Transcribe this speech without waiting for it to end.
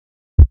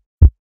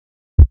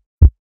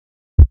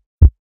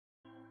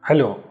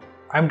Hello,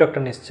 I'm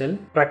Dr. Nischal,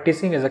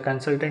 practicing as a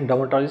consultant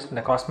dermatologist and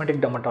a cosmetic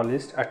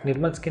dermatologist at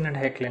Nirmal Skin and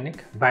Hair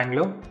Clinic,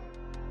 Bangalore.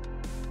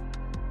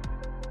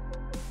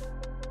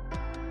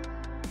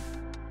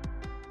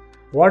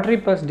 Watery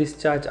pus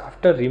discharge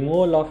after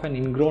removal of an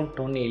ingrown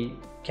toenail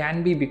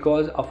can be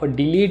because of a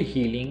delayed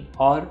healing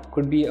or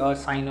could be a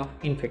sign of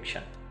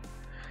infection.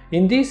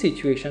 In these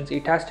situations,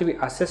 it has to be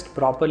assessed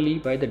properly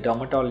by the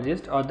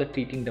dermatologist or the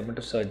treating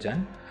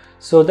dermatosurgeon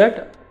so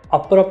that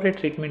appropriate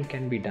treatment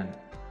can be done.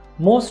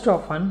 Most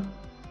often,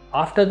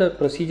 after the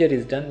procedure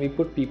is done, we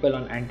put people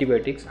on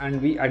antibiotics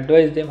and we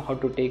advise them how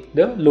to take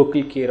the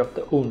local care of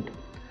the wound.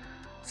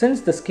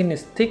 Since the skin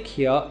is thick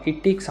here,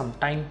 it takes some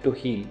time to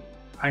heal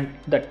and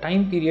the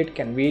time period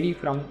can vary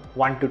from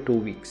 1 to 2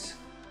 weeks.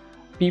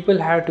 People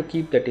have to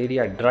keep that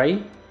area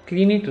dry,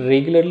 clean it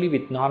regularly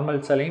with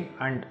normal saline,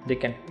 and they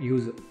can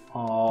use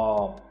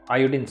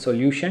iodine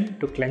solution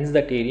to cleanse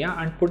that area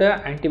and put an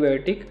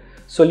antibiotic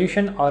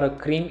solution or a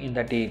cream in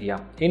that area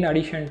in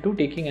addition to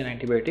taking an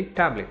antibiotic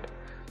tablet.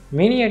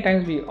 Many a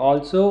times we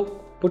also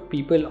put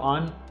people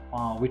on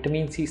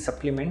vitamin C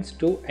supplements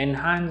to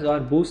enhance or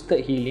boost the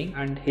healing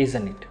and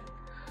hasten it.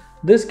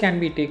 This can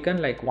be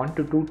taken like 1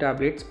 to 2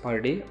 tablets per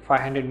day,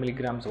 500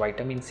 milligrams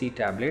vitamin C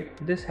tablet.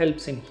 This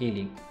helps in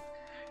healing.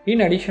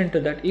 In addition to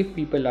that, if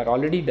people are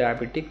already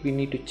diabetic, we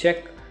need to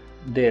check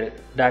their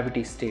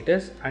diabetes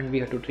status and we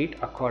have to treat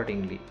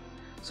accordingly.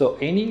 So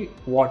any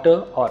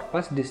water or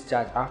pus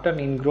discharge after an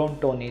ingrown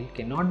toenail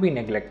cannot be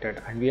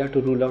neglected and we have to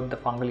rule out the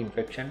fungal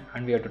infection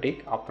and we have to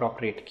take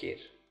appropriate care.